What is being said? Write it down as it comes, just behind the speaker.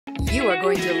You are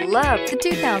going to love the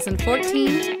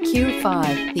 2014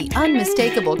 Q5. The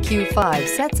unmistakable Q5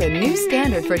 sets a new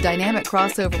standard for dynamic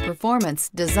crossover performance,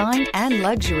 design, and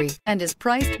luxury, and is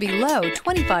priced below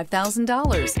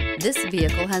 $25,000. This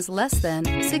vehicle has less than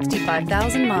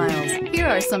 65,000 miles. Here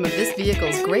are some of this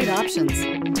vehicle's great options: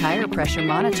 tire pressure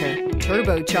monitor,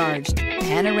 turbocharged,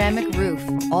 panoramic roof,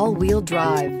 all-wheel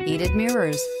drive, heated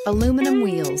mirrors, aluminum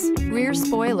wheels, rear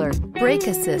spoiler, brake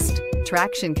assist,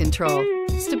 traction control,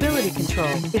 stability control.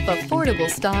 If affordable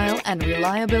style and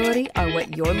reliability are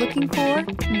what you're looking for,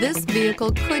 this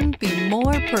vehicle couldn't be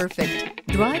more perfect.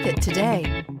 Drive it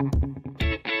today.